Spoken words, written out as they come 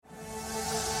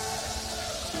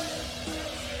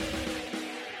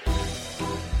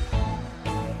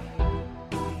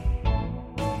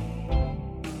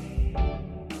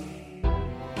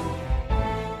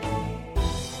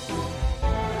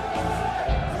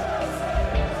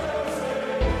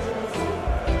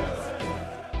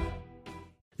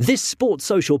This Sports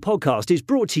Social podcast is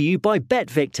brought to you by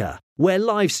BetVictor, where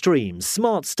live streams,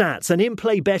 smart stats and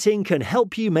in-play betting can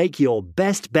help you make your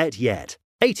best bet yet.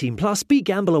 18 plus,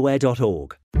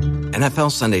 begambleaware.org.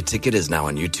 NFL Sunday Ticket is now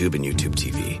on YouTube and YouTube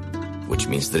TV, which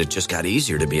means that it just got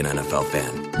easier to be an NFL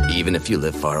fan, even if you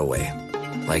live far away.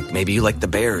 Like maybe you like the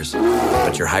Bears,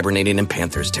 but you're hibernating in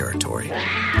Panthers territory.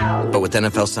 But with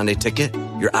NFL Sunday Ticket,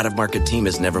 your out-of-market team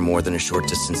is never more than a short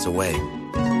distance away.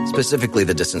 Specifically,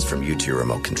 the distance from you to your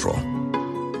remote control.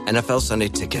 NFL Sunday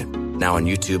Ticket, now on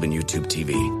YouTube and YouTube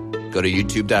TV. Go to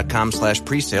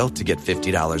youtube.com/presale to get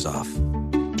 $50 off.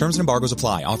 Terms and embargoes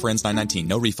apply. Offer ends 9/19.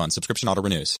 No refund. Subscription auto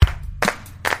renews.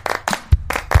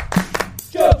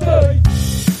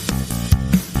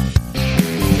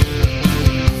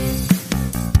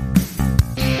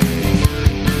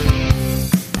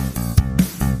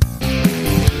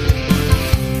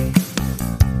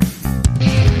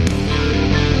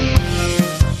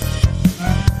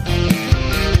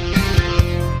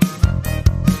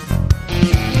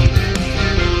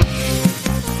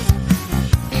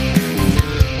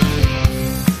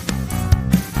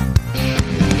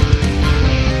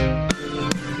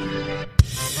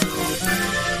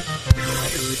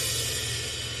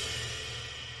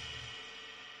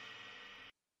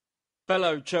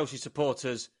 Fellow Chelsea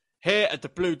supporters, here at the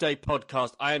Blue Day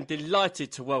podcast, I am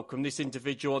delighted to welcome this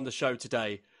individual on the show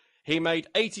today. He made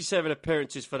 87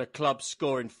 appearances for the club,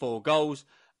 scoring 4 goals,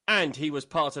 and he was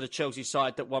part of the Chelsea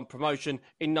side that won promotion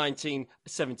in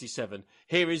 1977.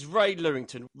 Here is Ray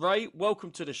Lewington. Ray,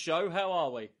 welcome to the show. How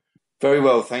are we? Very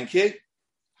well, thank you.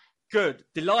 Good.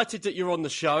 Delighted that you're on the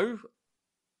show.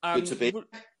 Good to be.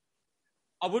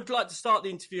 I would like to start the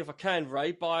interview, if I can,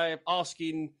 Ray, by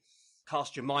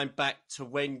cast your mind back to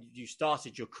when you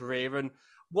started your career and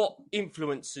what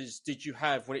influences did you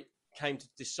have when it came to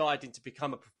deciding to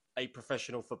become a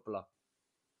professional footballer?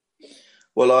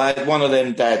 Well, I had one of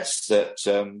them dads that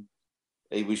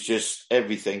he was just,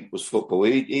 everything was football.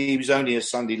 He was only a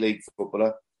Sunday league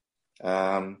footballer,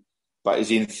 but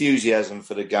his enthusiasm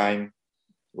for the game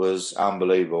was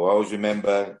unbelievable. I always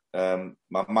remember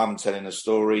my mum telling a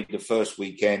story. The first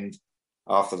weekend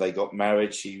after they got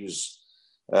married, she was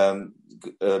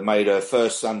made her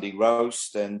first Sunday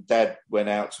roast, and Dad went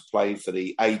out to play for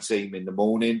the A team in the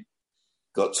morning,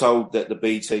 got told that the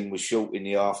B team was short in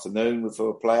the afternoon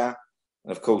for a player,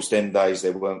 and of course them days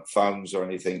there weren't phones or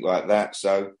anything like that,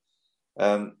 so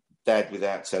Dad,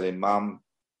 without telling Mum,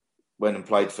 went and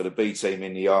played for the B team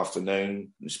in the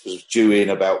afternoon. This was due in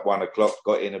about 1 o'clock,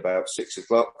 got in about 6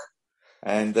 o'clock,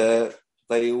 and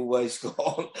they always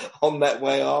got on that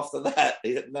way after that.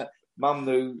 Mum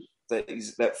knew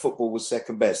that football was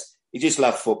second best. He just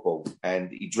loved football, and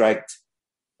he dragged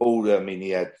all. I mean,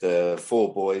 he had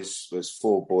 4 boys. There's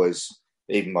 4 boys.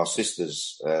 Even my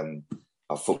sisters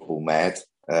are football mad.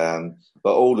 But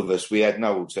all of us, we had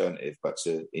no alternative but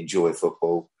to enjoy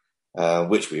football,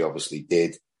 which we obviously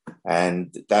did.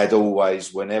 And Dad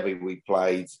always, whenever we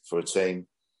played for a team,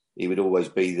 he would always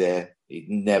be there. He'd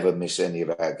never miss any of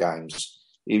our games.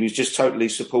 He was just totally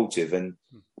supportive, and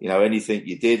anything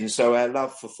you did. And so our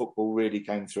love for football really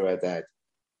came through our dad.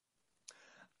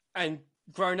 And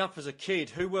growing up as a kid,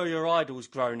 who were your idols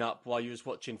growing up while you was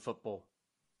watching football?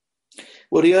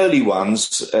 Well, the early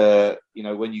ones,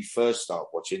 when you first start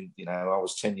watching, I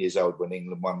was 10 years old when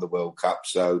England won the World Cup.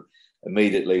 So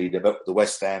immediately the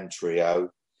West Ham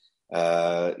trio,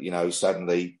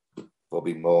 suddenly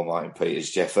Bobby Moore, Martin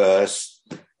Peters, Jeff Hurst.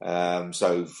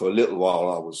 So for a little while,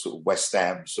 I was sort of West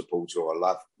Ham supporter.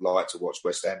 I liked to watch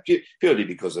West Ham purely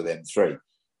because of them 3.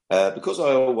 Because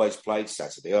I always played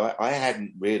Saturday, I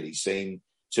hadn't really seen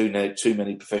too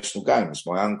many professional games.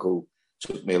 My uncle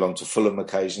took me along to Fulham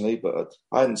occasionally, but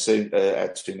I hadn't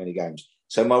had too many games.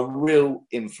 So my real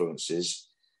influences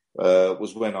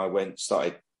was when I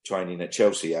started training at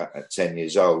Chelsea at 10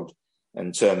 years old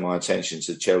and turned my attention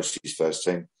to Chelsea's first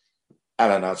team.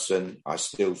 Alan Hudson, I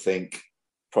still think,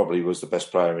 probably was the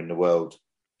best player in the world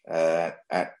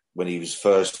when he was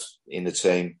first in the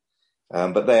team.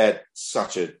 But they had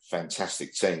such a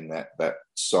fantastic team, that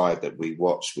side that we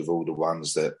watched with all the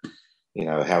ones that,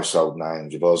 household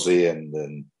names of Ozzy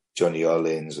and Johnny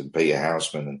Ollins and Peter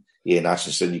Houseman and Ian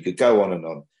Hutchinson. You could go on and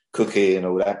on, Cookie and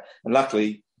all that. And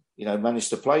luckily, managed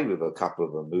to play with a couple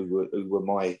of them who were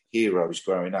my heroes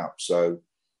growing up. So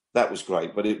that was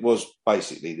great. But it was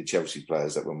basically the Chelsea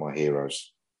players that were my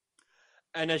heroes.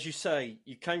 And as you say,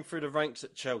 you came through the ranks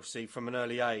at Chelsea from an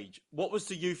early age. What was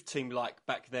the youth team like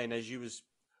back then as you was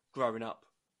growing up?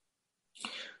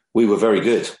 We were very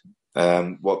good.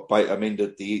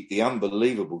 The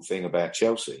unbelievable thing about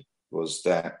Chelsea was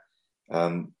that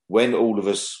when all of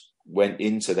us went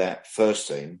into that first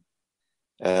team,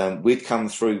 we'd come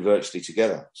through virtually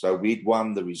together. So we'd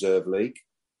won the Reserve League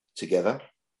together.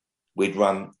 We'd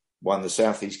won the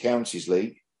South East Counties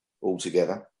League all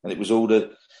together. And it was all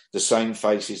the same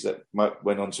faces that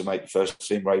went on to make the first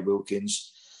team: Ray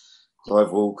Wilkins,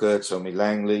 Clive Walker, Tommy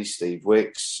Langley, Steve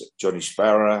Wicks, Johnny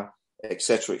Sparrow,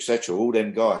 etc., etc. All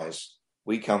them guys.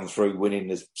 We come through winning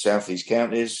the South East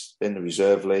Counties, then the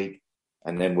Reserve League,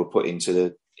 and then we're put into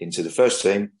the first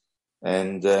team,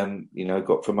 and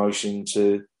got promotion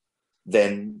to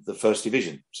then the First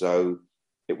Division. So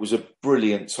it was a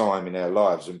brilliant time in our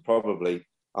lives, and probably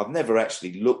I've never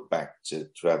actually looked back to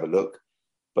have a look,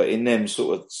 but in them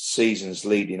sort of seasons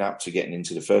leading up to getting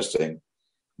into the first team,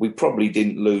 we probably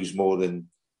didn't lose more than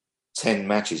 10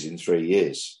 matches in 3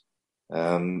 years,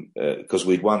 because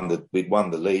we'd won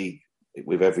the league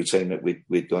with every team that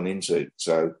we'd gone into.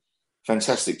 So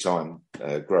fantastic time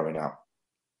growing up.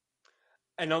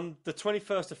 And on the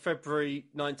 21st of February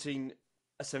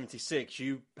 1976,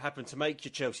 you happened to make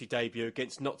your Chelsea debut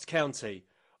against Notts County.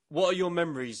 What are your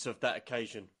memories of that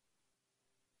occasion?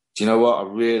 Do you know what? I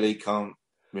really can't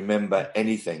remember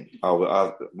anything.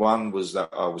 One was that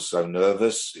I was so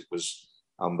nervous. It was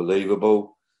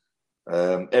unbelievable.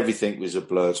 Everything was a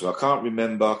blur to me. I can't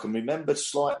remember. I can remember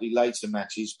slightly later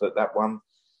matches, but that one,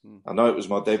 I know it was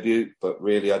my debut, but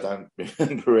really I don't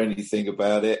remember anything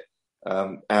about it.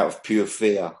 Out of pure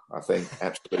fear, I think.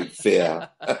 Absolute fear.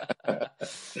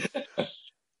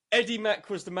 Eddie Mack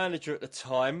was the manager at the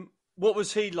time. What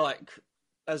was he like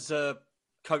as a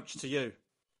coach to you?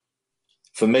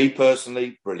 For me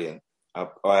personally, brilliant.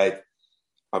 I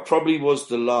probably was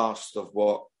the last of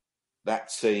what that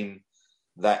team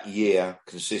that year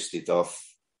consisted of.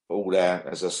 All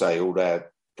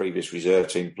our previous reserve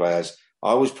team players.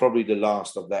 I was probably the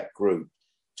last of that group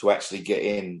to actually get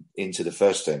into the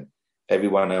first team.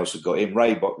 Everyone else had got in.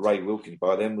 Ray Wilkins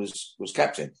by then was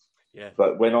captain. Yeah.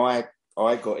 But when I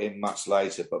got in much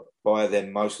later, but by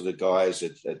then most of the guys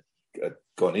had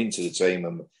gone into the team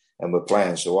and were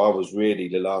playing. So I was really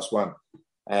the last one.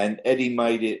 And Eddie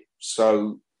made it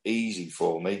so easy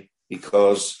for me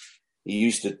because he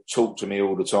used to talk to me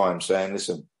all the time saying,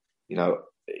 listen, he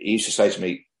used to say to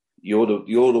me, you're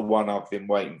the one I've been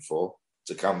waiting for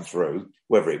to come through,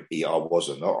 whether I was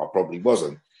or not, I probably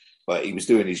wasn't. But he was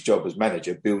doing his job as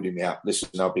manager, building me up.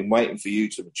 Listen, I've been waiting for you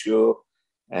to mature,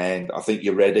 and I think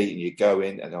you're ready, and you go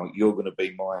in, and you're going to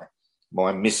be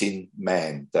my missing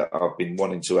man that I've been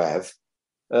wanting to have.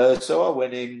 So I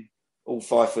went in, all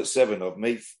 5'7" of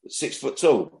me, 6 foot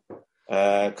tall,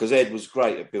 because Ed was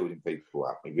great at building people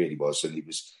up. He really was, and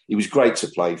he was great to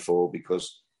play for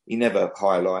because he never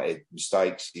highlighted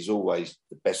mistakes. He's always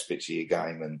the best bits of your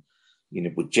game, and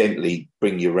would gently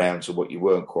bring you around to what you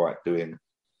weren't quite doing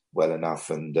well enough.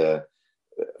 And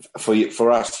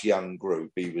for us young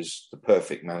group, he was the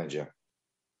perfect manager.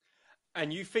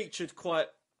 And you featured quite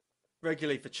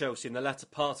regularly for Chelsea in the latter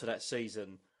part of that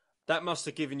season. That must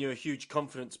have given you a huge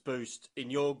confidence boost in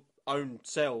your own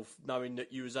self, knowing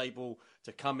that you was able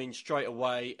to come in straight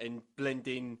away and blend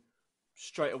in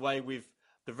straight away with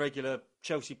the regular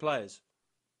Chelsea players.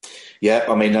 Yeah,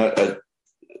 I mean,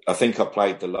 I think I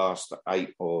played the last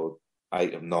 8 of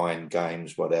 9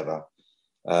 games, whatever.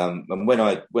 And when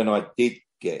I did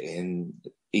get in,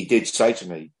 he did say to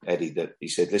me, Eddie, that he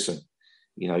said, listen,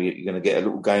 you're going to get a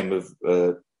little game of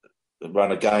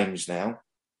run of games now.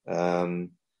 Going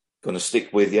to stick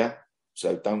with you.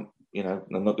 So don't, I'm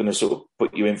not going to sort of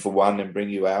put you in for one and bring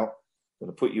you out. I'm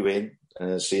going to put you in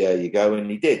and see how you go. And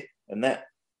he did. And that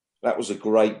was a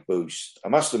great boost. I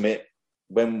must admit,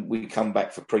 when we come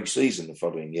back for pre-season the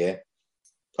following year,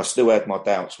 I still had my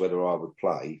doubts whether I would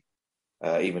play,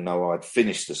 even though I'd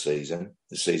finished the season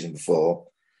before.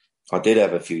 I did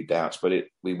have a few doubts, but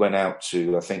we went out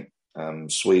to, I think,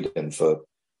 Sweden for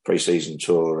pre-season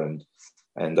tour, and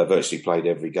I virtually played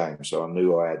every game. So I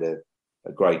knew I had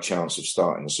a great chance of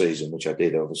starting the season, which I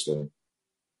did, obviously.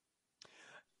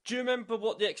 Do you remember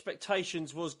what the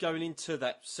expectations was going into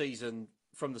that season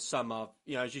from the summer?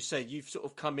 As you said, you've sort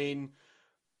of come in,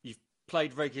 you've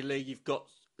played regularly, you've got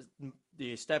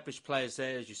the established players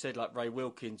there, as you said, like Ray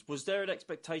Wilkins. Was there an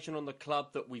expectation on the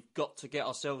club that we've got to get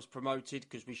ourselves promoted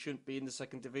because we shouldn't be in the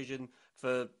second division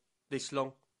for this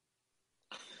long?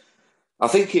 I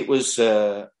think it was...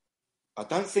 I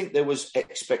don't think there was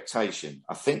expectation.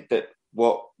 I think that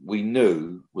what we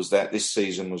knew was that this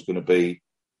season was going to be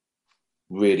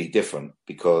really different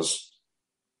because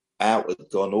out had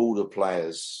gone all the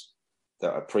players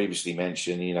that I previously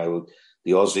mentioned,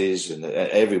 the Aussies and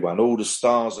everyone, all the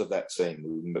stars of that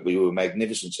team. We were a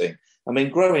magnificent team. I mean,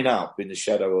 growing up in the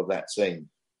shadow of that team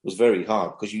was very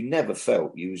hard because you never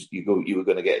felt you were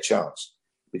going to get a chance.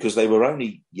 because they were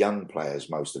only young players,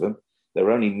 most of them. They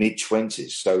were only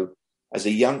mid-20s. So as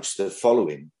a youngster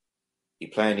following,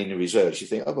 you're playing in the reserves, you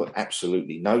think, I've got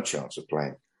absolutely no chance of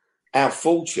playing. Our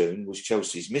fortune was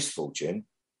Chelsea's misfortune,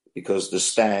 because the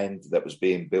stand that was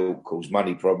being built caused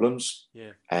money problems.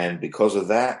 Yeah. And because of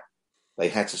that, they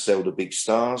had to sell the big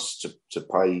stars to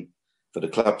pay for the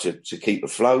club to keep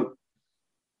afloat.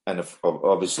 And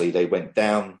obviously they went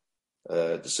down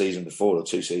the season before, or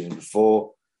 2 seasons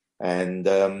before. And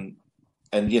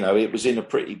it was in a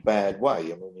pretty bad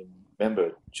way. I mean,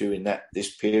 remember during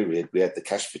this period, we had the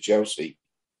Cash for Chelsea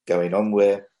going on,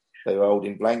 where they were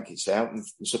holding blankets out and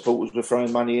supporters were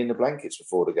throwing money in the blankets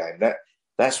before the game.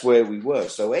 That's where we were.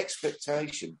 So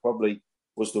expectation probably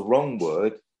was the wrong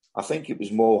word. I think it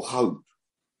was more hope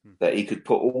that he could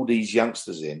put all these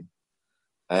youngsters in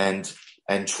and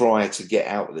try to get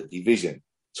out of the division.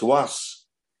 To us,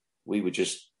 we were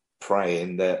just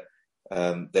praying that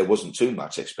there wasn't too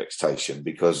much expectation,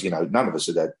 because, none of us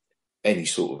had any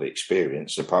sort of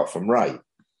experience apart from Ray.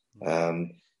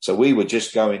 So we were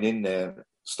just going in there,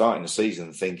 starting the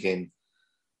season thinking,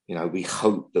 we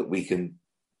hope that we can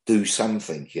do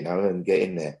something, and get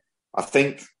in there. I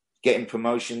think getting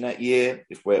promotion that year,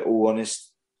 if we're all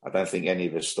honest, I don't think any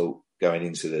of us thought going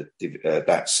into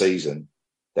that season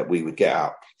that we would get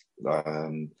up.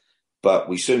 But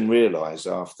we soon realised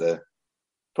after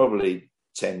probably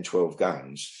 10, 12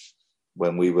 games,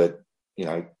 when we were,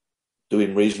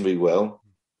 doing reasonably well,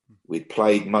 we'd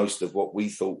played most of what we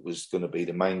thought was going to be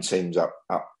the main teams up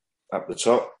the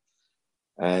top.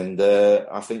 And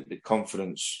I think the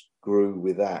confidence grew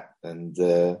with that, and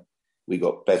we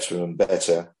got better and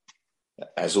better,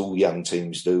 as all young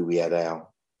teams do. We had our,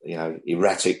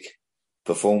 erratic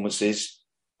performances,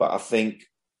 but I think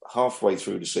halfway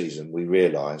through the season, we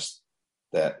realised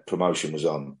that promotion was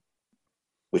on,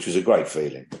 which was a great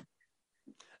feeling.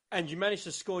 And you managed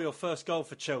to score your first goal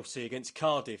for Chelsea against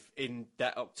Cardiff in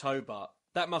that October.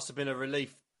 That must have been a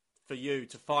relief for you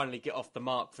to finally get off the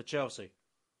mark for Chelsea.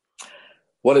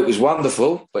 Well, it was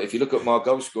wonderful, but if you look at my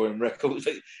goal scoring record,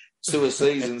 2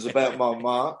 seasons about my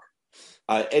mark.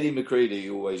 Eddie McCready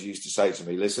always used to say to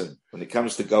me, listen, when it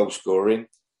comes to goal scoring,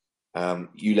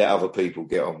 you let other people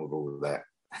get on with all of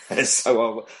that.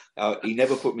 So he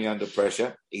never put me under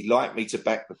pressure. He liked me to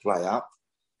back the play up.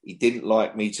 He didn't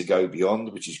like me to go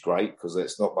beyond, which is great, because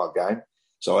that's not my game.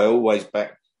 So I always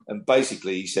back. And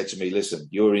basically he said to me, listen,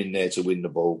 you're in there to win the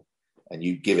ball, and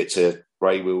you give it to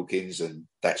Ray Wilkins, and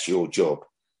that's your job,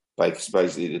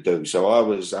 basically, to do. So I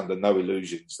was under no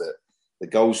illusions that the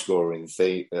goal scoring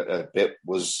thing bit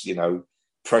was,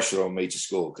 pressure on me to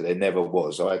score, because there never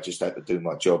was. I just had to do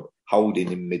my job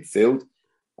holding in midfield.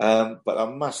 But I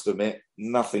must admit,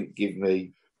 nothing gave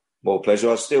me more pleasure.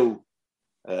 I still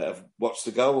watch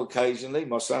the goal occasionally.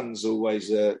 My son's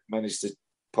always managed to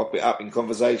pop it up in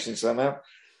conversation somehow.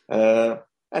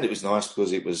 And it was nice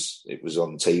because it was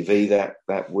on TV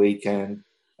that weekend,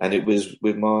 and it was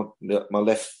with my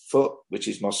left foot, which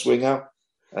is my swinger,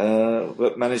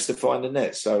 but managed to find the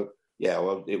net. So yeah,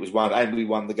 well, it was one, and we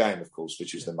won the game, of course,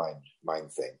 which was the main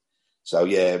thing. So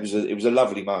yeah, it was a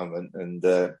lovely moment, and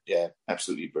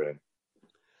absolutely brilliant.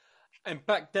 And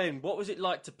back then, what was it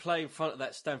like to play in front of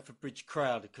that Stamford Bridge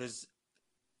crowd? Because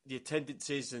the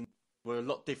attendances were a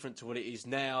lot different to what it is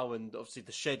now, and obviously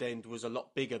the shed end was a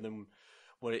lot bigger than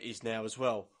what it is now as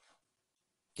well.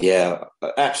 Yeah,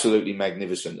 absolutely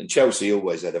magnificent. And Chelsea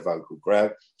always had a vocal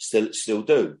crowd, still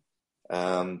do.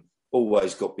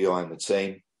 Always got behind the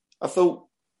team. I thought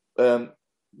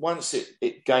once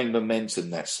it gained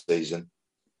momentum that season,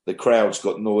 the crowds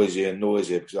got noisier and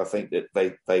noisier, because I think that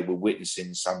they were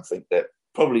witnessing something that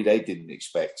probably they didn't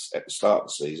expect at the start of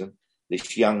the season.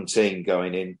 This young team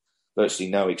going in, virtually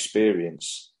no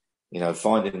experience,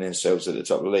 finding themselves at the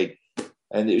top of the league.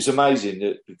 And it was amazing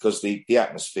that, because the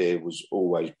atmosphere was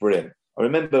always brilliant. I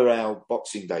remember our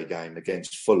Boxing Day game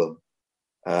against Fulham.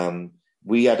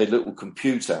 We had a little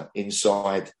computer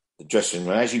inside the dressing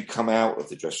room. As you come out of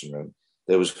the dressing room,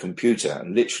 there was a computer,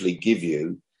 and literally give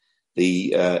you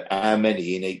the how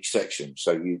many in each section.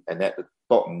 And at the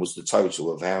bottom was the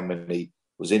total of how many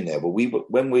was in there. But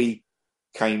when we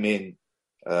came in,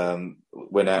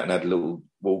 went out and had a little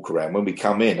walk around. When we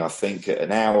come in, I think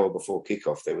an hour before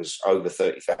kickoff, there was over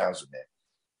 30,000 there,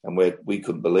 and we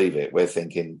couldn't believe it. We're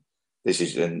thinking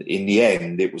and in the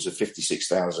end, it was a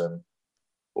 56,000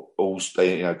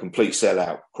 complete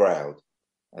sellout crowd,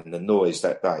 and the noise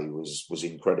that day was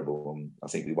incredible. And I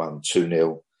think we won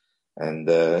 2-0, and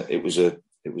it was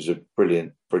a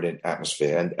brilliant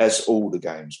atmosphere. And as all the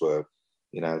games were,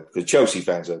 because Chelsea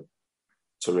fans are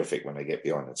terrific when they get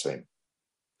behind the team.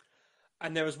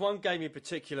 And there was one game in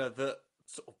particular that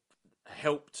sort of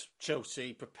helped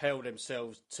Chelsea propel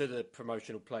themselves to the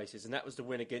promotional places, and that was the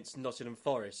win against Nottingham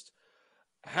Forest.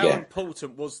 How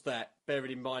important was that,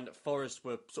 bearing in mind that Forest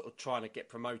were sort of trying to get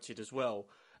promoted as well,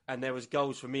 and there was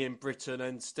goals from Ian Britton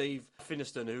and Steve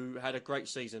Finiston, who had a great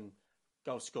season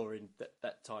goal scoring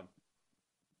that time?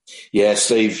 Yeah,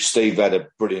 Steve had a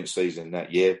brilliant season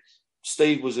that year.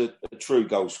 Steve was a true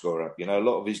goal scorer. You know, a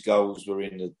lot of his goals were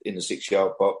in the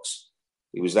 6-yard box.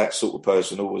 He was that sort of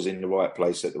person, always in the right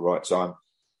place at the right time.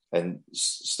 And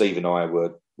Steve and I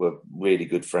were really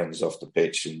good friends off the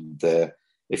pitch. And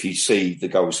if you see the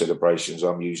goal celebrations,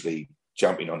 I'm usually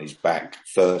jumping on his back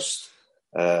first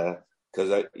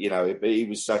because he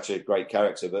was such a great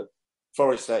character. But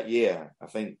Forest that year, I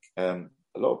think a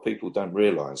lot of people don't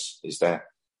realise is that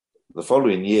the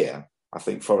following year, I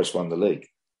think Forest won the league.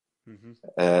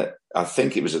 Mm-hmm. I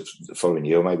think it was the following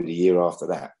year, or maybe the year after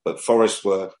that. But Forest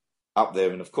were up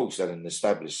there, and of course, had an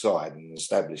established side and an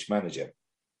established manager.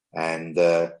 And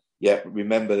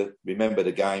remember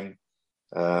the game.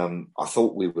 I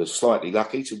thought we were slightly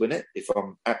lucky to win it, if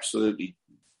I'm absolutely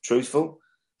truthful.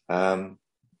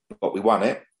 But we won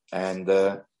it, and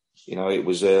it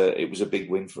was a big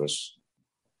win for us.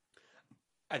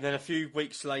 And then a few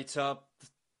weeks later,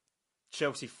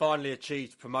 Chelsea finally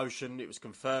achieved promotion. It was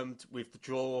confirmed with the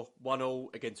draw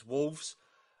 1-1 against Wolves.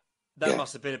 That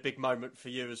must have been a big moment for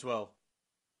you as well.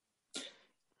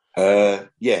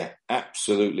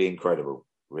 Absolutely incredible,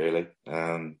 really.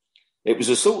 It was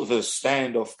a sort of a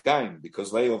standoff game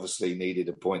because they obviously needed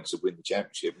a point to win the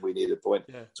championship. We needed a point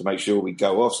to make sure we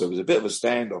go off. So it was a bit of a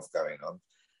standoff going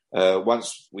on.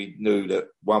 Once we knew that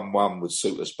 1-1 would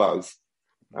suit us both.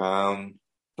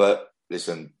 But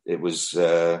listen, it was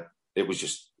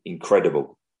just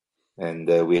incredible.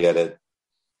 And we had a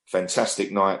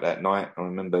fantastic night that night. I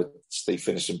remember Steve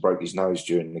Finiston broke his nose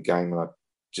during the game, and I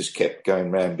just kept going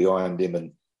round behind him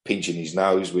and pinching his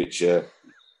nose, which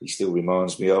he still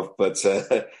reminds me of. But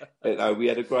we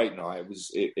had a great night.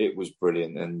 It was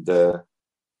brilliant, and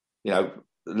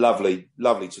lovely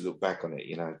to look back on it.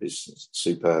 It's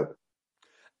superb.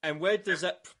 And where does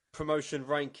that promotion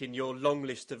rank in your long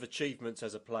list of achievements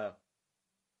as a player?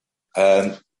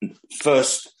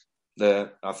 First,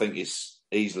 I think it's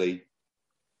easily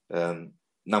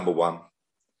number one.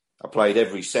 I played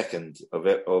every second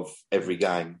of every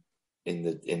game in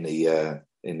the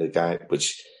game,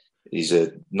 which is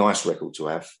a nice record to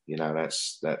have.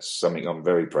 That's something I'm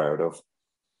very proud of.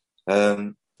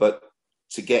 But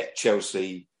to get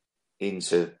Chelsea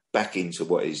back into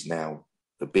what is now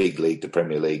the big league, the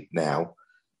Premier League now,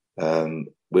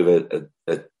 with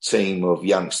a team of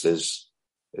youngsters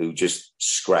who just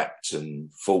scrapped and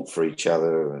fought for each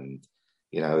other, and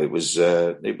it was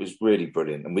really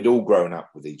brilliant, and we'd all grown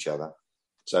up with each other.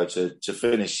 So to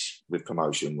finish with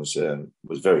promotion was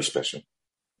very special.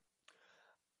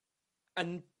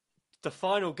 And the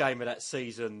final game of that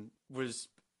season was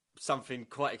something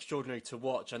quite extraordinary to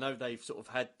watch. I know they've sort of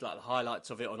had like the highlights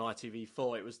of it on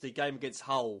ITV4. It was the game against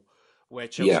Hull where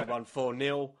Chelsea won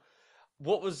 4-0.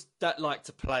 What was that like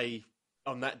to play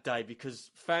on that day?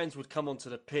 Because fans would come onto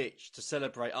the pitch to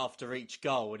celebrate after each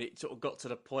goal, and it sort of got to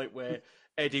the point where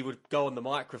Eddie would go on the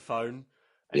microphone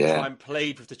and try and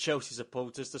plead with the Chelsea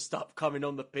supporters to stop coming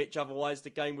on the pitch, otherwise the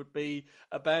game would be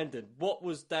abandoned. What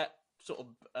was that sort of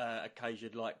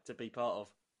occasion like to be part of?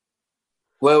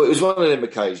 Well, it was one of them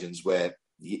occasions where,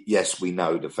 yes, we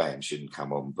know the fans shouldn't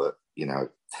come on, but,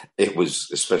 it was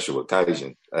a special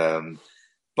occasion.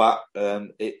 But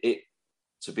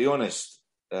to be honest,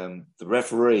 the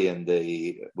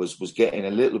referee was getting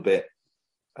a little bit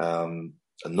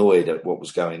annoyed at what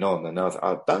was going on, and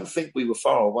I don't think we were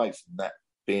far away from that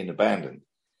being abandoned.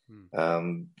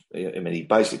 He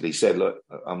basically said, "Look,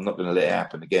 I'm not going to let it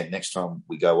happen again. Next time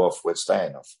we go off, we're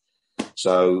staying off."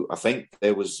 So I think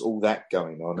there was all that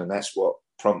going on, and that's what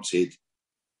prompted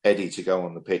Eddie to go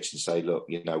on the pitch and say, "Look,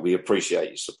 we appreciate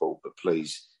your support, but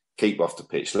please keep off the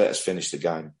pitch. Let us finish the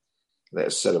game. Let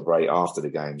us celebrate after the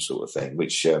game," sort of thing,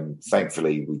 which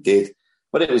thankfully we did.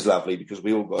 But it was lovely because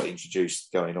we all got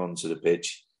introduced going on to the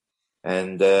pitch,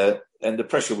 and the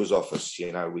pressure was off us.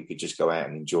 We could just go out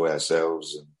and enjoy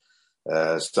ourselves. And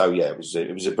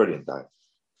it was a brilliant day.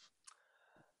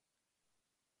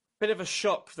 Bit of a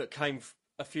shock that came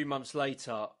a few months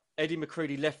later. Eddie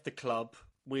McCreadie left the club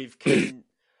with Ken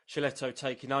Chiletto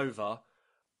taking over.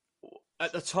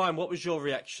 At the time, what was your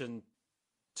reaction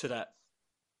to that?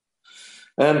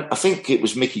 I think it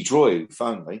was Mickey Droy who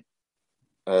phoned me.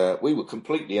 We were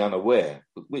completely unaware,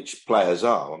 which players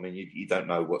are. I mean, you don't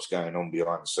know what's going on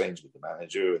behind the scenes with the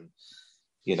manager, and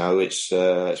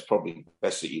it's probably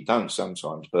best that you don't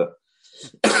sometimes. But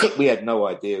we had no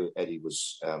idea Eddie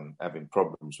was having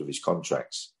problems with his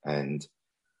contracts. And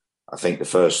I think the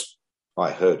first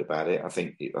I heard about it, I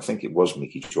think it was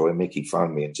Mickey Troy. Mickey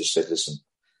phoned me and just said, listen,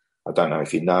 I don't know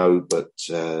if you know, but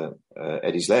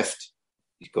Eddie's left.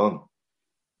 He's gone.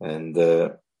 And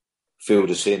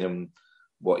filled us in on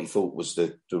what he thought was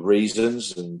the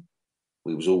reasons. And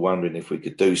we was all wondering if we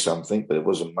could do something, but there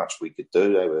wasn't much we could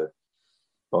do.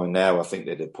 By now, I think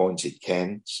they'd appointed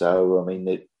Ken. So, I mean,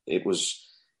 it was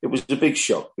a big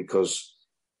shock because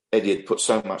Eddie had put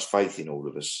so much faith in all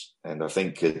of us, and I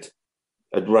think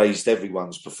had raised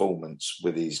everyone's performance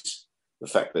with the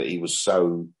fact that he was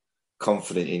so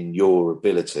confident in your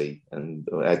ability and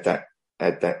had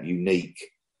that unique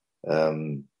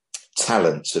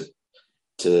talent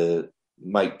to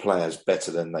make players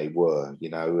better than they were, you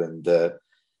know.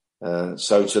 And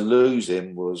so to lose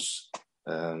him was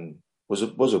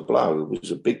a blow. It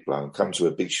was a big blow and come to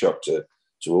a big shock to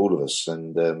all of us.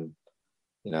 And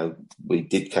you know, we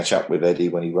did catch up with Eddie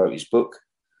when he wrote his book,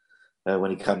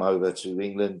 when he came over to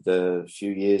England a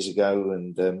few years ago.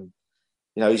 And you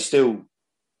know, he's still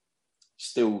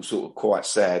sort of quite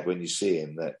sad when you see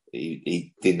him that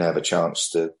he didn't have a chance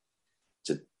to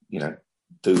you know,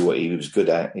 do what he was good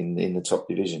at in the top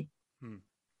division.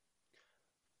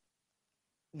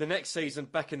 The next season,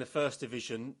 back in the first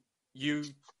division, you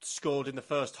scored in the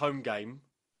first home game.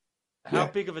 How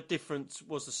big of a difference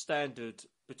was the standard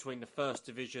between the first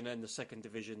division and the second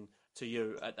division to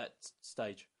you at that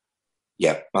stage?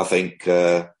 Yeah, I think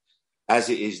as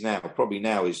it is now, probably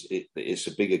now it's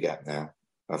a bigger gap now.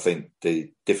 I think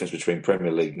the difference between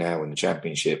Premier League now and the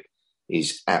Championship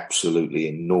is absolutely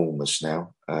enormous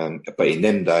now. But in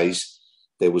them days,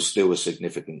 there was still a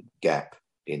significant gap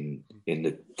in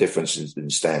the difference in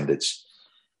standards.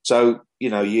 So, you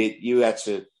know, you had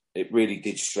to, it really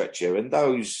did stretch you. And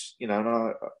those, you know,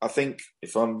 and I think,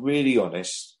 if I'm really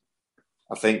honest,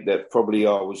 I think that probably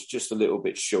I was just a little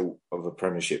bit short of a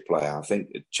Premiership player. I think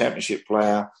a Championship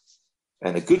player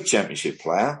and a good Championship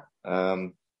player, I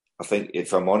think,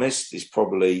 if I'm honest, is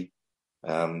probably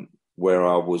where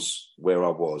I was.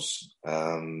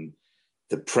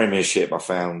 The Premiership I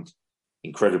found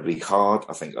incredibly hard.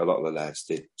 I think a lot of the lads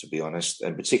did, to be honest,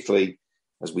 and particularly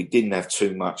as we didn't have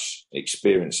too much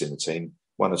experience in the team.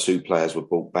 One or two players were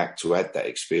brought back to add that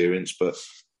experience, but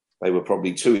they were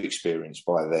probably too experienced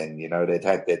by then. You know, they'd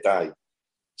had their day.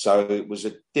 So it was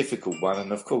a difficult one.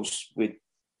 And of course,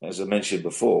 as I mentioned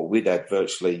before, we'd had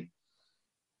virtually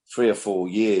 3 or 4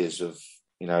 years of,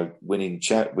 you know, winning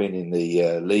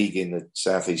the league in the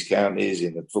South East counties,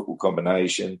 in the football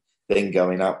combination, then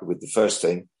going up with the first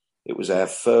team. It was our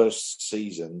first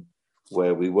season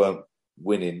where we weren't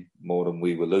winning more than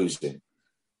we were losing.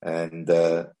 And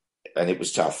it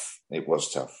was tough. It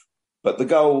was tough. But the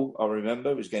goal, I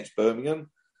remember, was against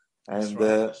Birmingham. And,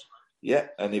 right.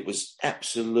 And it was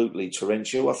absolutely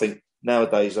torrential. I think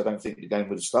nowadays, I don't think the game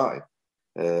would have started.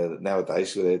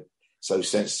 Nowadays, they're so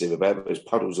sensitive about those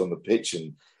puddles on the pitch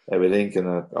and everything.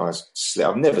 And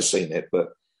I've never seen it, but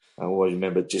I always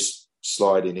remember just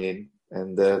sliding in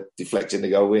and deflecting the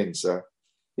goal in. So,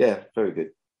 yeah, very good.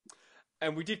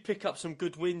 And we did pick up some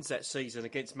good wins that season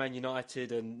against Man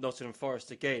United and Nottingham Forest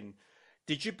again.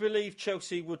 Did you believe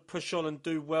Chelsea would push on and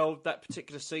do well that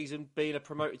particular season, being a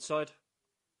promoted side?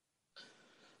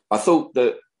 I thought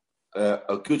that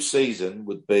a good season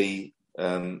would be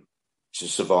to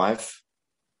survive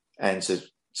and to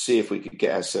see if we could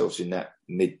get ourselves in that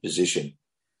mid position.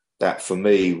 That for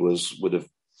me would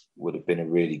have been a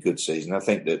really good season. I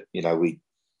think that, you know,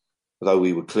 although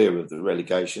we were clear of the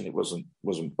relegation, it wasn't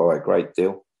by a great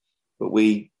deal, but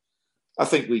I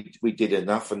think we did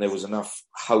enough, and there was enough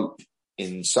hope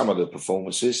in some of the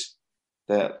performances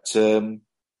that you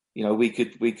know, we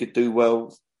could do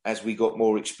well as we got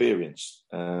more experience.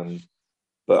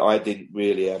 But I didn't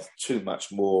really have too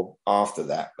much more after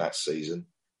that season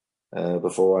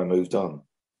before I moved on.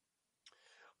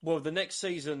 Well, the next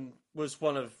season was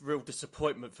one of real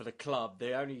disappointment for the club.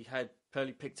 They only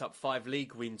picked up 5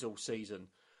 league wins all season.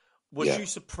 Was you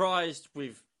surprised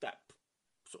with that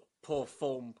sort of poor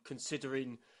form,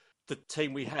 considering the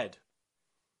team we had?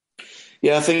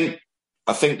 Yeah, I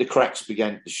think the cracks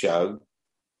began to show.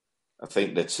 I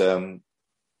think that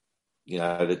you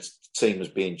know, the team was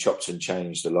being chopped and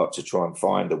changed a lot to try and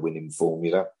find a winning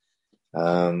formula.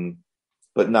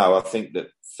 But no, I think that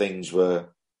things were,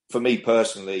 for me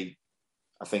personally,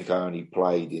 I think I only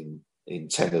played in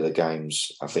 10 of the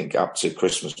games, I think, up to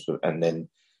Christmas. And then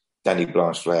Danny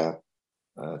Blanchflower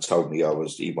told me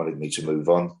he wanted me to move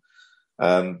on.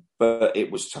 But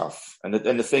it was tough. And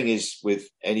the thing is, with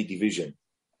any division,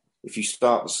 if you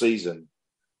start the season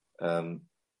down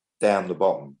the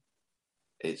bottom,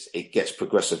 it gets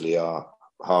progressively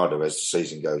harder as the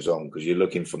season goes on, because you're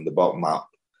looking from the bottom up,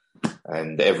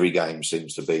 and every game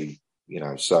seems to be,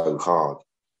 so hard.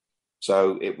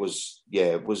 So it was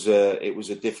a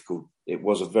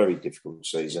very difficult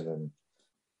season. And,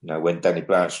 when Danny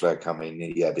Blanchflower came in,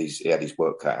 he had his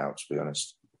work cut out, to be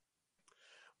honest.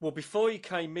 Well, before you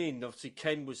came in, obviously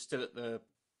Ken was still at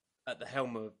the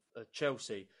helm of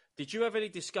Chelsea. Did you have any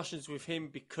discussions with him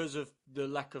because of the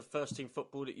lack of first team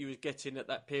football that you was getting at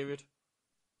that period?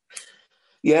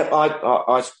 Yeah,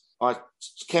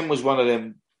 Ken was one of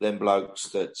them blokes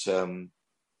that,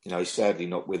 he's sadly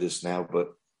not with us now,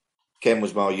 but Ken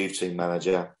was my youth team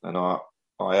manager, and I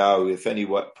owe, if any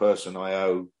person I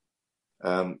owe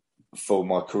for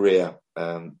my career,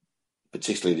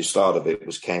 particularly the start of it,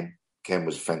 was Ken. Ken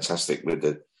was fantastic with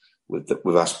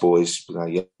us boys, with our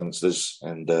youngsters,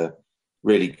 and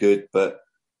really good. But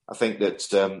I think that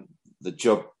the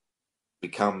job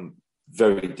become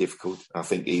very difficult. I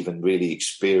think even really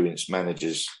experienced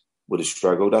managers would have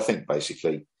struggled. I think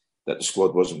basically that the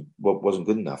squad wasn't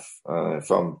good enough.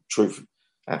 If I'm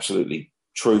absolutely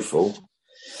truthful.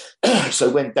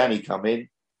 So when Danny come in,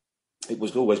 it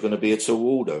was always going to be a tall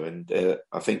order, and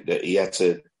I think that he had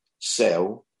to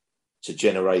sell to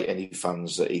generate any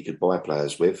funds that he could buy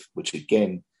players with, which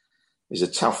again is a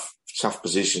tough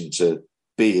position to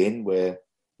be in, where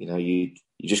you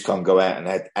just can't go out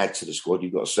and add to the squad.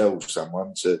 You've got to sell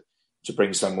someone to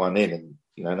bring someone in,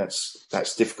 and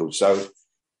that's difficult. So,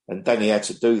 and Danny had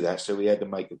to do that, so he had to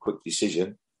make a quick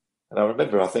decision. And I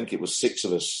remember, I think it was 6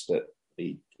 of us that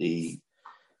he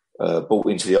brought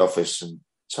into the office and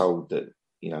told that,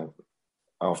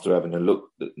 after having a look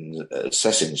at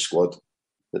assessing the squad,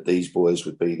 that these boys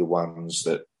would be the ones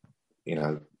that,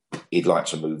 he'd like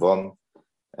to move on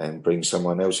and bring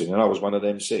someone else in. And I was one of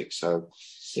them 6. So,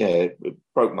 yeah, it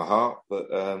broke my heart, but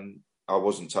I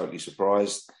wasn't totally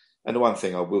surprised. And the one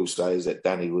thing I will say is that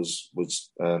Danny was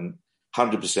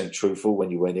 100% truthful when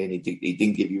you went in. He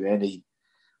didn't give you any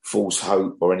false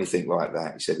hope or anything like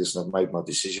that. He said, listen, I've made my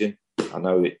decision. I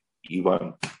know you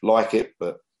won't like it,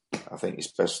 but I think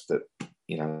it's best that,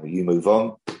 you move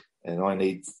on, and I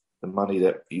need the money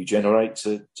that you generate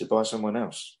to buy someone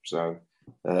else. So,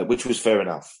 which was fair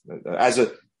enough. As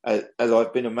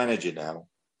I've been a manager now,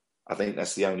 I think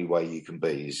that's the only way you can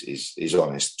be is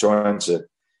honest. Trying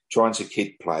to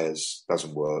kid players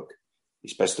doesn't work.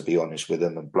 It's best to be honest with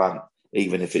them and blunt,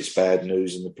 even if it's bad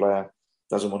news and the player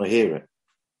doesn't want to hear it.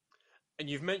 And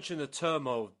you've mentioned the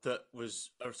turmoil that was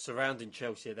surrounding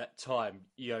Chelsea at that time.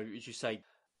 As you say,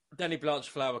 Danny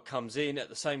Blanchflower comes in. At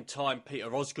the same time,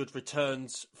 Peter Osgood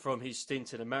returns from his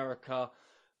stint in America.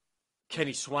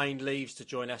 Kenny Swain leaves to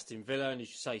join Aston Villa. And as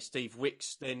you say, Steve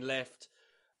Wicks then left.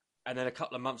 And then a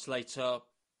couple of months later,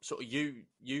 sort of you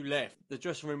left. The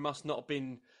dressing room must not have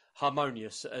been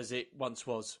harmonious as it once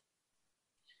was.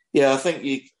 Yeah, I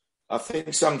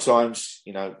think sometimes,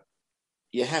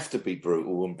 you have to be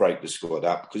brutal and break the squad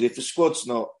up, because if the squad's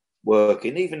not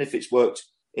working, even if it's worked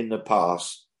in the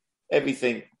past,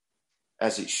 everything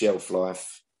has its shelf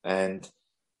life, and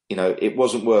it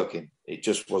wasn't working. It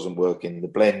just wasn't working. The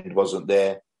blend wasn't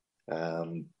there.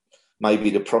 Maybe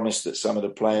the promise that some of the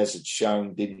players had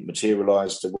shown didn't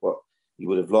materialise to what you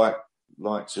would have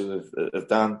liked to have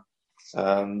done.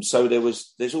 So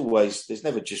there's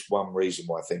never just one reason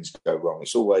why things go wrong.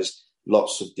 It's always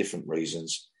lots of different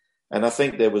reasons. And I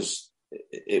think it was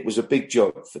a big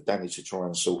job for Danny to try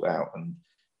and sort out. And,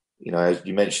 as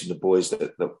you mentioned, the boys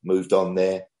that moved on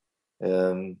there,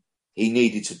 he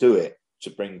needed to do it to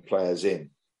bring players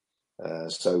in.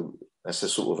 So that's a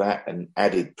sort of an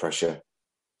added pressure.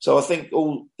 So I think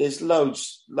there's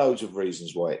loads of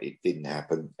reasons why it didn't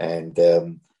happen. And,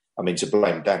 to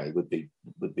blame Danny would be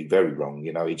very wrong.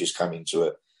 He just come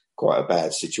into quite a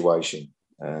bad situation.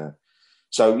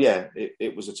 So, yeah,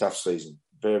 it was a tough season.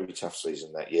 Very tough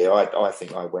season that year. I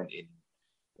think I went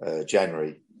in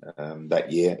January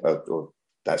that year or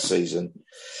that season,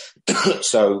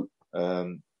 so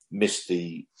missed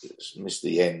the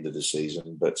end of the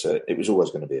season. But it was always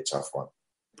going to be a tough one.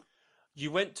 You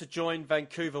went to join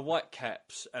Vancouver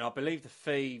Whitecaps, and I believe the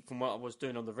fee, from what I was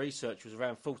doing on the research, was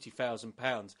around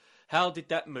 £40,000. How did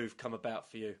that move come about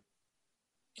for you?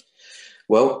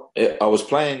 Well, I was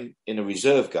playing in a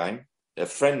reserve game. A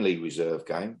friendly reserve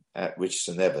game at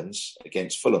Richardson Evans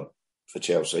against Fulham for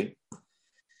Chelsea.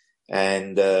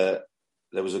 And there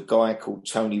was a guy called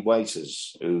Tony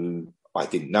Waiters, who I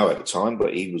didn't know at the time,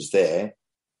 but he was there,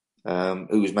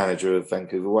 who was manager of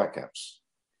Vancouver Whitecaps.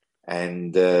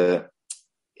 And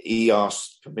he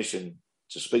asked permission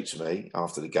to speak to me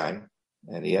after the game.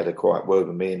 And he had a quiet word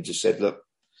with me and just said, look,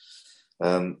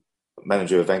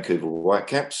 manager of Vancouver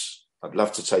Whitecaps, I'd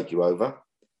love to take you over.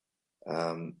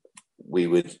 We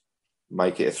would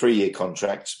make it a 3-year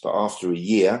contract, but after a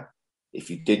year, if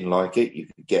you didn't like it, you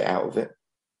could get out of it.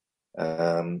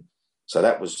 So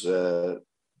that was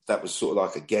sort of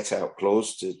like a get out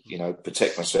clause to,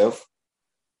 protect myself.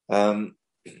 And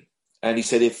he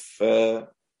said if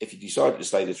you decided to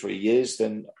stay the 3 years,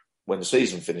 then when the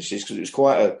season finishes, because it was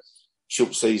quite a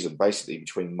short season, basically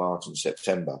between March and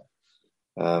September.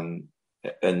 And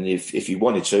if you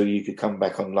wanted to, you could come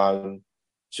back on loan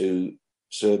to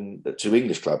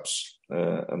English clubs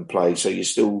and play. So you're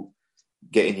still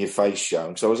getting your face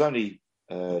shown. So I was only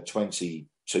 22,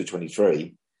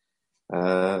 23.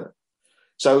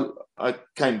 So I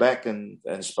came back and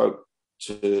spoke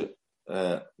to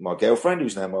my girlfriend,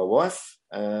 who's now my wife,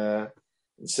 and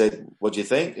said, "What do you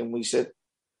think?" And we said,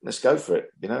 "Let's go for it."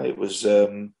 It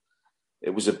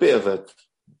was a bit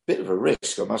of a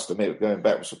risk, I must admit. Going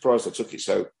back, I was surprised I took it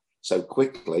so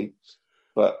quickly,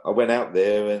 but I went out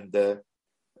there and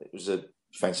it was a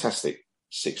fantastic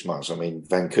 6 months. I mean,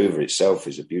 Vancouver itself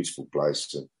is a beautiful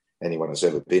place, and anyone that's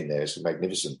ever been there, it's a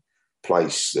magnificent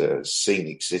place,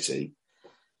 scenic city.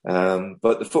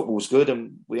 But the football was good,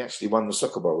 and we actually won the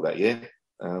Soccer Bowl that year,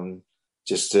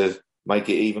 just to make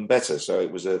it even better. So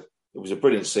it was a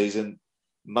brilliant season,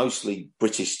 mostly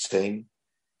British team.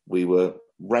 We were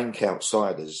rank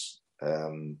outsiders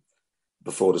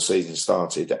before the season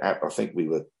started. I think we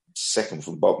were second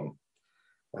from bottom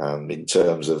in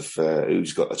terms of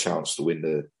who's got a chance to win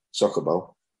the Soccer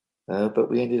Bowl. But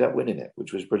we ended up winning it,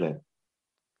 which was brilliant.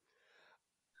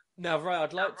 Now, Ray,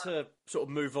 I'd like to sort of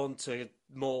move on to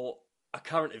more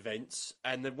current events,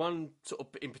 and the one sort of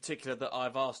in particular that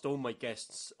I've asked all my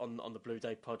guests on the Blue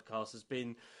Day podcast has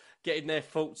been getting their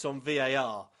thoughts on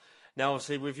VAR. Now,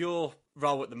 obviously, with your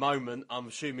role at the moment, I'm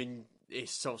assuming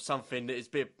it's sort of something that is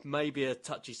maybe a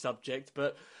touchy subject,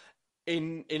 but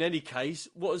in any case,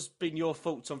 what has been your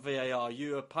thoughts on VAR? Are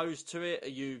you opposed to it? Are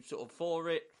you sort of for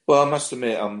it? Well, I must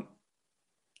admit, I'm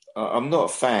not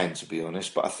a fan, to be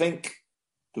honest, but I think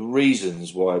the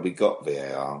reasons why we got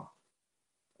VAR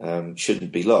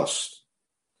shouldn't be lost.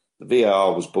 The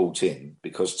VAR was brought in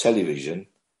because television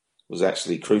was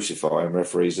actually crucifying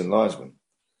referees and linesmen,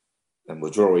 and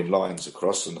were drawing lines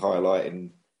across and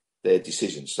highlighting their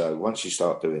decisions. So once you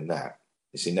start doing that,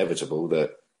 it's inevitable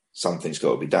that something's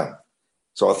got to be done.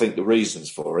 So I think the reasons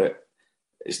for it,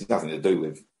 it's nothing to do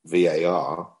with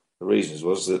VAR. The reasons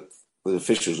was that the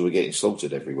officials were getting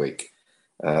slaughtered every week.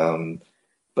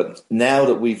 But now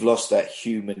that we've lost that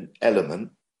human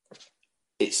element,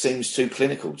 it seems too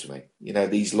clinical to me.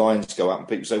 These lines go up and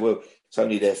people say, well, it's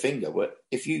only their finger. Well,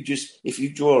 if you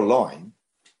draw a line,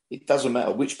 it doesn't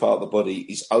matter which part of the body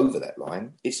is over that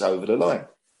line, it's over the line.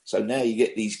 So now you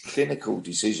get these clinical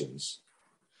decisions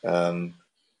that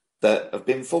have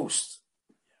been forced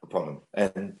upon them.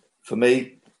 And for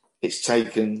me, it's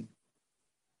taken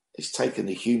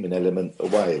the human element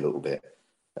away a little bit.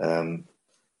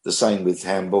 The same with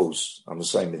handballs. I'm the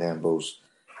same with handballs.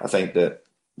 I think that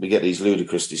we get these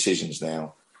ludicrous decisions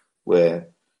now where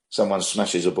someone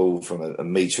smashes a ball from a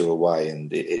metre away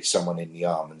and it hits someone in the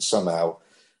arm, and somehow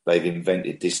they've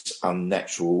invented this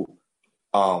unnatural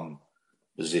arm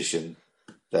position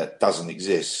that doesn't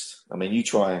exist. I mean, you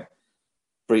try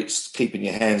keeping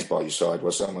your hands by your side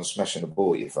while someone's smashing a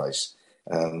ball at your face.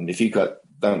 If you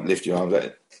don't lift your arms,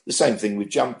 the same thing with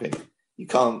jumping. You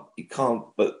can't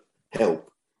but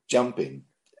help jumping.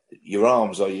 Your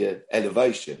arms are your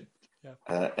elevation.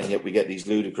 Yeah. And yet we get these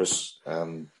ludicrous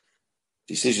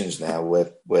decisions now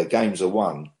where games are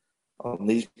won on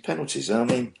these penalties. I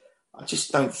mean, I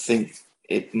just don't think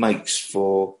it makes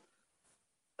for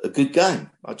a good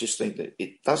game. I just think that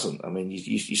it doesn't. I mean,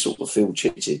 you sort of feel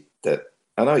cheated. That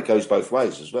I know it goes both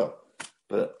ways as well,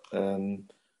 but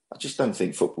I just don't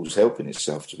think football's helping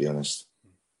itself, to be honest.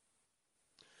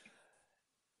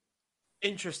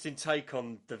 Interesting take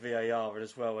on the VAR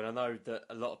as well, and I know that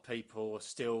a lot of people are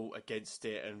still against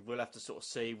it, and we'll have to sort of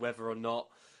see whether or not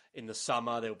in the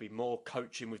summer there'll be more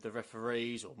coaching with the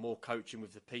referees or more coaching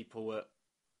with the people at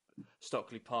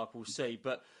Stockley Park. We'll see.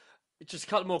 But just a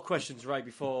couple more questions, Ray,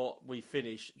 before we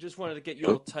finish. Just wanted to get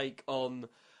your take on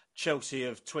Chelsea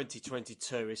of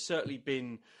 2022. It's certainly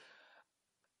been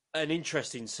an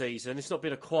interesting season. It's not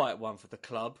been a quiet one for the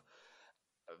club.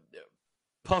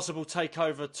 Possible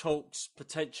takeover talks,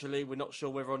 potentially. We're not sure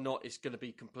whether or not it's going to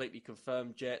be completely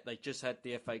confirmed yet. They just had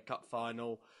the FA Cup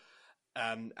final.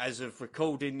 As of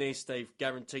recording this, they've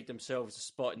guaranteed themselves a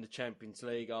spot in the Champions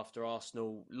League after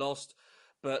Arsenal lost.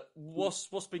 But what's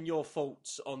been your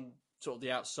thoughts on sort of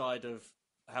the outside of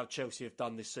how Chelsea have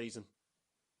done this season?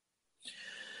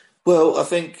 Well, I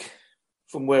think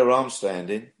from where I'm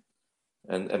standing,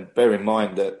 And bear in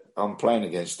mind that I'm playing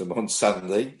against them on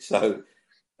Sunday. So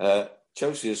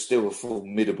Chelsea are still a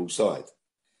formidable side.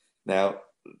 Now,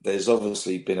 there's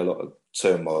obviously been a lot of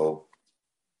turmoil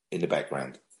in the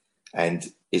background. And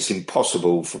it's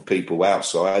impossible for people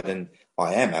outside, and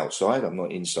I am outside, I'm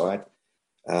not inside,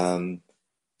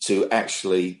 to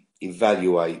actually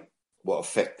evaluate what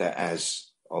effect that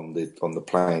has on the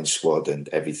playing squad and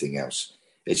everything else.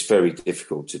 It's very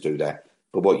difficult to do that.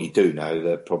 But what you do know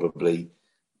that probably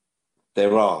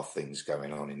there are things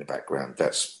going on in the background.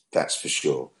 That's for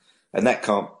sure, and that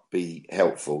can't be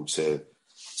helpful to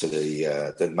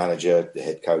the manager, the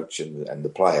head coach, and the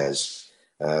players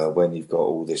when you've got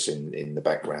all this in the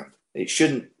background. It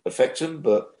shouldn't affect them,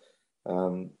 but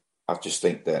I just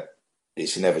think that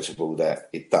it's inevitable that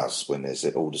it does when there's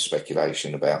all the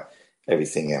speculation about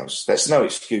everything else. That's no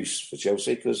excuse for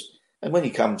Chelsea and when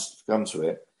you come to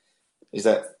it, is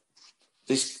that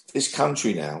this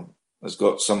country now has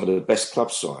got some of the best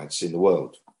club sides in the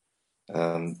world.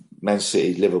 Man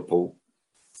City, Liverpool,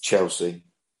 Chelsea,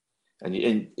 and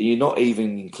you're not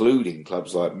even including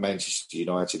clubs like Manchester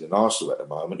United and Arsenal at the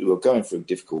moment, who are going through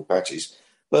difficult patches,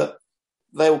 but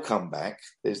they'll come back.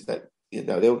 There's that,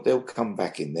 they'll come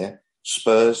back in there.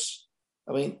 Spurs,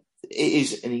 I mean, it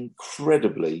is an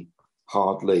incredibly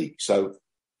hard league. So,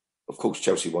 of course,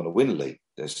 Chelsea want to win the league.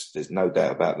 There's no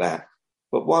doubt about that.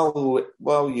 But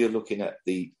while you're looking at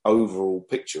the overall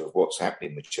picture of what's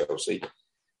happening with Chelsea,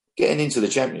 getting into the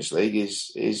Champions League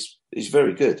is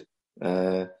very good.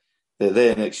 They're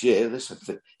there next year.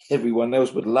 Listen, everyone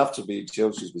else would love to be in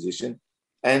Chelsea's position,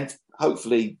 and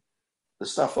hopefully the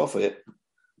stuff off it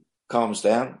calms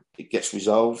down, it gets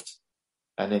resolved,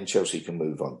 and then Chelsea can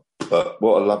move on. But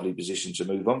what a lovely position to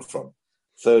move on from.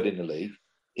 Third in the league,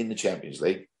 in the Champions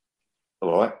League.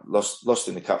 All right, lost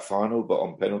in the cup final, but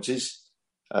on penalties.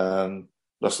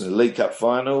 Lost in the League Cup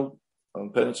final on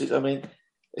penalties. I mean,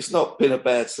 it's not been a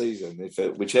bad season.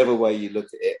 Whichever way you look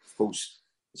at it, of course,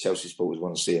 the Chelsea supporters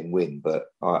want to see them win, but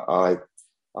I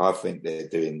think they're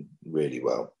doing really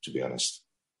well, to be honest.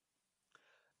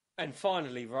 And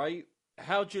finally, Ray,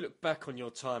 how do you look back on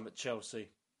your time at Chelsea?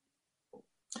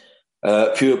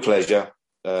 Pure pleasure.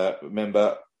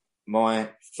 Remember,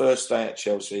 my first day at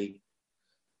Chelsea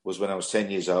was when I was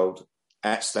 10 years old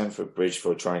at Stamford Bridge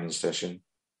for a training session.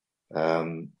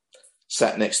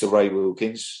 Sat next to Ray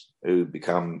Wilkins, who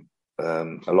become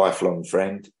a lifelong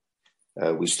friend.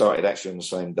 We started actually on the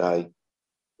same day,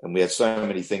 and we had so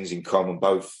many things in common,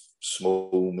 both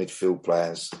small midfield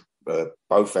players,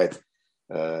 both had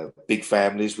big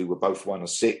families. We were both one of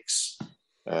six,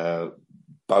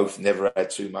 both never had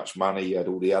too much money. You had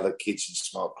all the other kids in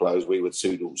smart clothes. We were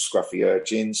two little scruffy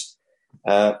urchins.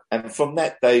 And from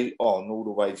that day on, all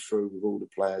the way through with all the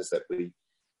players that we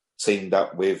teamed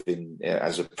up with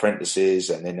as apprentices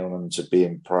and then on to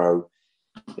being pro,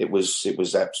 it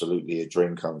was absolutely a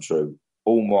dream come true.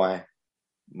 All my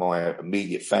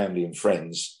immediate family and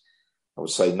friends, I would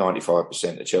say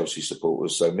 95% of Chelsea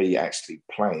supporters. So me actually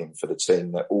playing for the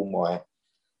team that all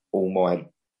my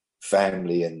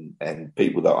family and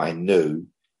people that I knew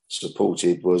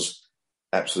supported was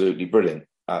absolutely brilliant.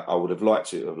 I would have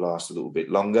liked it to have lasted a little bit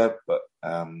longer, but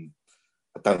I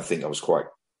don't think I was quite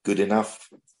good enough.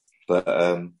 But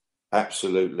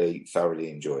absolutely thoroughly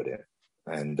enjoyed it,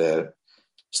 and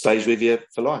stays with you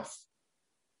for life.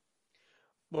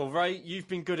 Well, Ray, you've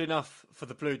been good enough for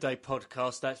the Blue Day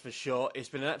podcast, that's for sure. It's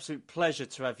been an absolute pleasure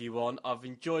to have you on. I've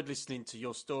enjoyed listening to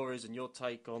your stories and your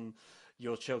take on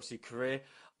your Chelsea career.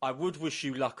 I would wish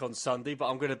you luck on Sunday, but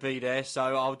I'm going to be there, so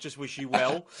I'll just wish you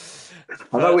well.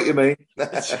 I know what you mean.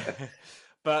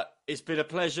 But it's been a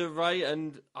pleasure, Ray,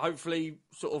 and hopefully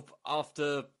sort of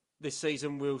after this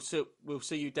season we'll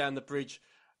see you down the bridge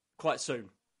quite soon.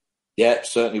 Yeah,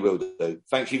 certainly will do.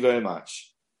 Thank you very much.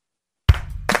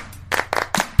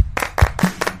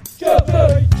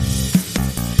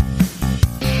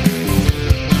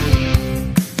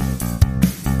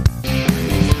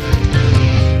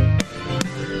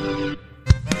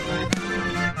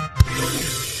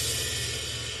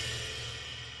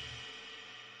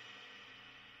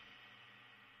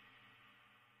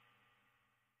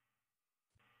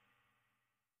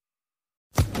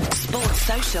 Sports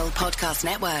Social Podcast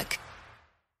Network.